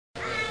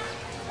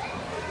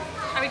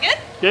good?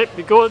 Yep,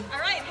 be good.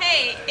 All right,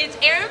 hey, it's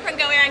Erin from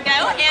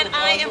GoErinGo, and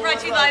I am brought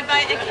to you live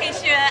by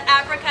Acacia,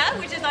 Africa,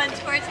 which is on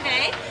tour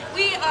today.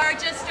 We are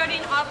just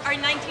starting off our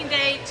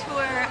 19-day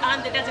tour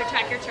on the Desert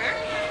Tracker Tour,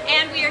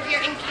 and we are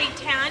here in Cape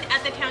Town at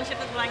the township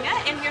of Langa,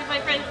 and here's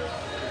my friend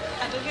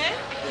Abugule,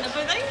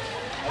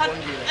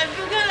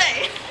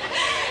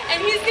 and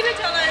he's going to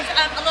tell us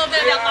a little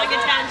bit about Langa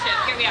Township.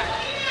 Here we are.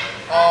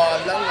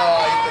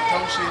 Langa is the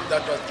township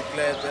that was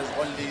declared as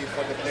only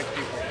for the black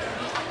people.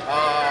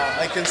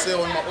 I can say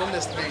on my own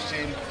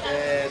estimation,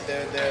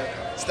 the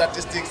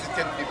statistics, it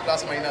can be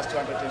plus minus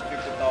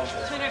 250,000.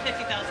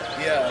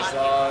 250,000. Yes,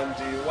 and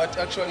what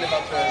actually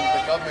happened,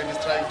 the government is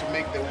trying to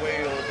make the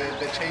way or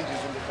the changes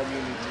in the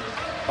community,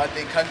 but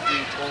they can't do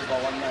it over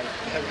one night.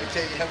 You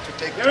have to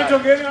take time.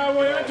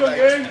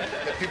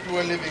 The people who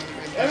are living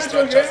in these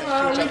structures, in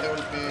future they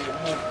will be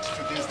moved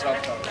to these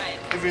structures. Right.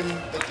 Even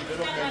the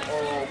development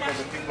or for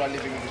the people who are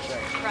living in the shack.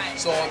 Right.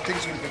 So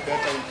things will be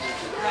better in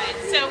future. Right.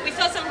 So we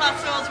saw some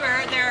hospitals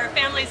where there are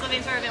families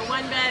living sort of in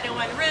one bed in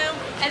one room,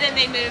 and then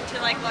they move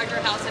to like larger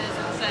houses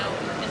and so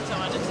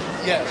on and so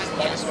forth. Yes,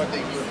 that is what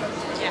they do.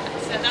 Yeah,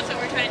 so that's what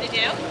we're trying to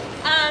do.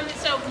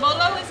 So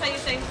molo is how you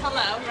say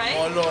hello, right?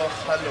 Molo,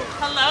 hello.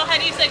 Hello, how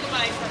do you say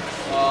goodbye?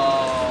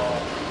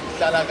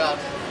 Salagat.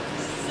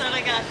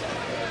 Salagat.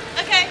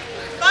 Okay,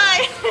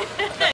 bye.